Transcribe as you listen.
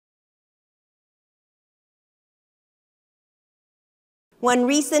One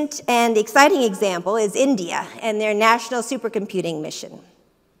recent and exciting example is India and their national supercomputing mission.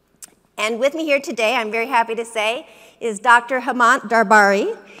 And with me here today, I'm very happy to say, is Dr. Hemant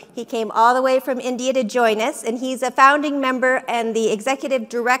Darbari. He came all the way from India to join us, and he's a founding member and the executive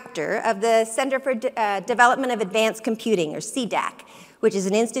director of the Center for Development of Advanced Computing, or C-DAC, which is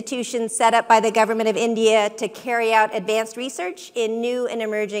an institution set up by the government of India to carry out advanced research in new and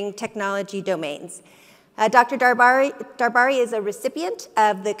emerging technology domains. Dr. Darbari is a recipient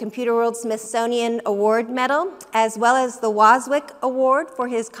of the Computer World Smithsonian Award Medal, as well as the Waswick Award for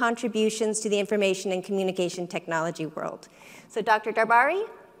his contributions to the information and communication technology world. So Dr. Darbari.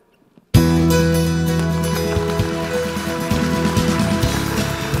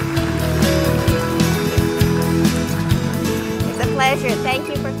 It's a pleasure. Thank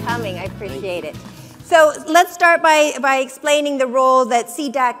you for coming. I appreciate it. So let's start by explaining the role that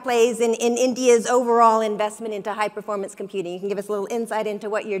C-DAC plays in India's overall investment into high-performance computing. You can give us a little insight into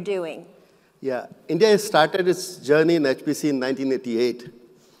what you're doing. Yeah, India started its journey in HPC in 1988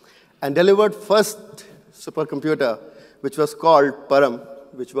 and delivered first supercomputer, which was called Param,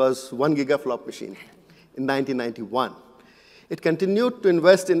 which was 1 gigaflop machine in 1991. It continued to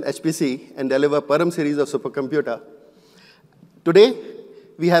invest in HPC and deliver Param series of supercomputer. Today,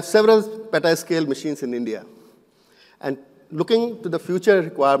 we have several petascale machines in India. And looking to the future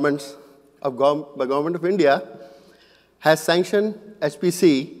requirements of the government of India, has sanctioned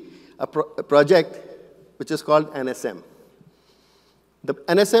HPC, a project which is called NSM. The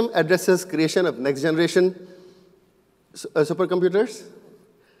NSM addresses creation of next generation supercomputers,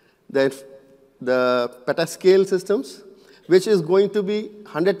 the petascale systems, which is going to be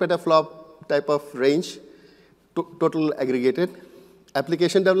 100 petaflop type of range, total aggregated,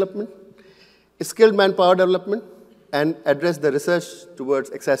 application development, skilled manpower development, and address the research towards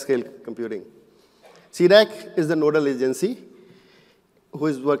exascale computing. C-DAC is the nodal agency who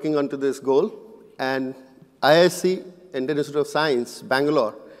is working onto this goal, and IISc, Indian Institute of Science,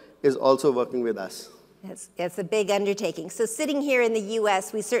 Bangalore, is also working with us. It's a big undertaking. So sitting here in the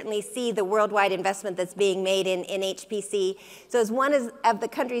US, we certainly see the worldwide investment that's being made in HPC. So as one of the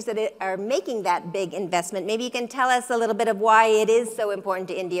countries that are making that big investment, maybe you can tell us a little bit of why it is so important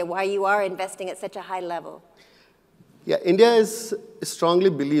to India, why you are investing at such a high level. Yeah, India is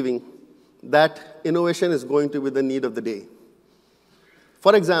strongly believing that innovation is going to be the need of the day.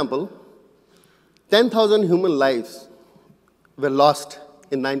 For example, 10,000 human lives were lost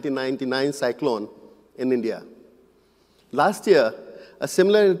in 1999 cyclone in India. Last year, a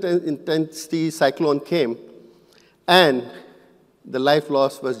similar intensity cyclone came, and the life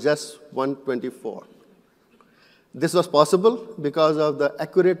loss was just 124. This was possible because of the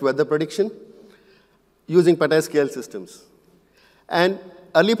accurate weather prediction using petascale systems. And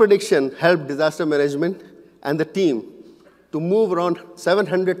early prediction helped disaster management and the team to move around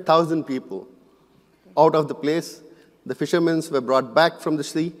 700,000 people out of the place. The fishermen were brought back from the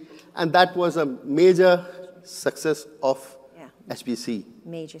sea, and that was a major success of HPC.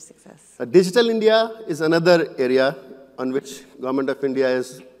 Major success. Digital India is another area on which Government of India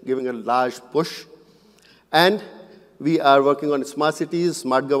is giving a large push. And we are working on smart cities,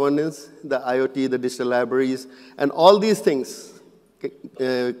 smart governance, the IoT, the digital libraries, and all these things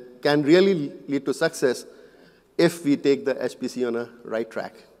can really lead to success if we take the HPC on a right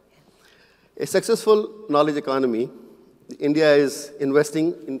track. A successful knowledge economy, India is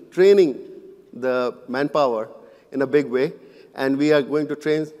investing in training the manpower in a big way, and we are going to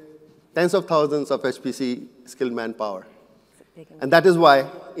train tens of thousands of HPC skilled manpower. And that is why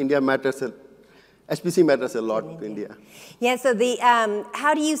HPC matters a lot to India. Yeah, so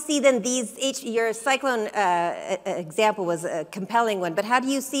how do you see then your cyclone example was a compelling one, but how do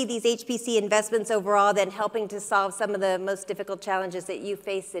you see these HPC investments overall then helping to solve some of the most difficult challenges that you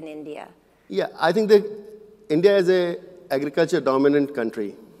face in India? Yeah, I think that India is an agriculture-dominant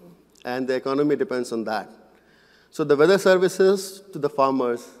country, and the economy depends on that. So the weather services to the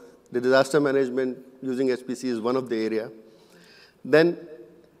farmers, the disaster management using HPC is one of the area. Then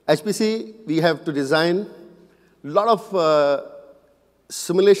HPC, we have to design a lot of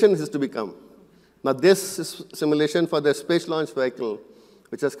simulations is to become. Now this is simulation for the space launch vehicle,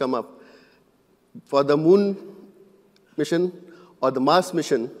 which has come up. For the moon mission or the Mars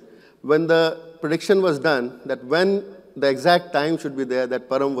mission, when the prediction was done that when the exact time should be there, that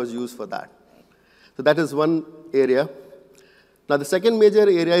Param was used for that. So that is one area. Now the second major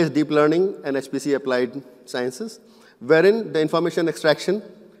area is deep learning and HPC applied sciences, wherein the information extraction,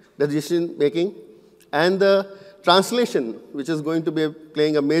 the decision making, and the translation, which is going to be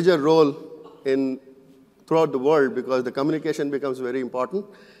playing a major role throughout the world because the communication becomes very important.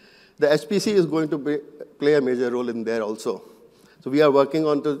 The HPC is going to play a major role in there also. So we are working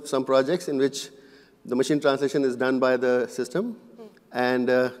on to some projects in which the machine translation is done by the system, and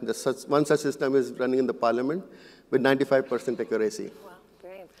one such system is running in the parliament with 95% accuracy. Wow,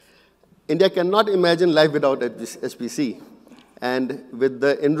 great. India cannot imagine life without HPC. And with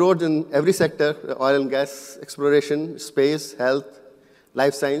the inroads in every sector, oil and gas exploration, space, health,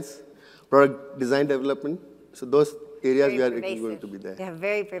 life science, product design development, so those areas we are going to be there. Yeah,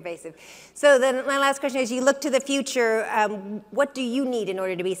 very pervasive. So then my last question is, you look to the future, what do you need in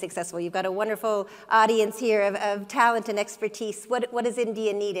order to be successful? You've got a wonderful audience here of talent and expertise. What does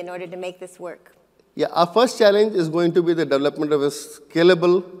India need in order to make this work? Yeah, our first challenge is going to be the development of a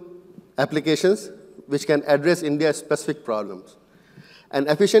scalable applications which can address India's specific problems. And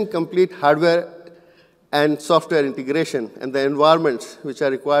efficient, complete hardware and software integration and the environments which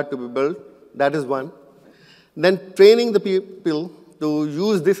are required to be built, that is one. Then training the people to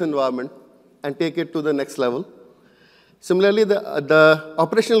use this environment and take it to the next level. Similarly, the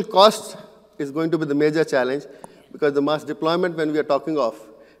operational cost is going to be the major challenge, because the mass deployment, when we are talking of,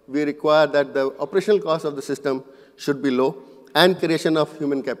 we require that the operational cost of the system should be low, and creation of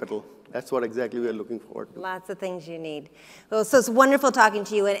human capital. That's what exactly we are looking forward to. Lots of things you need. Well, so it's wonderful talking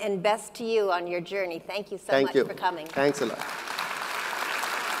to you, and best to you on your journey. Thank you so much for coming. Thanks a lot.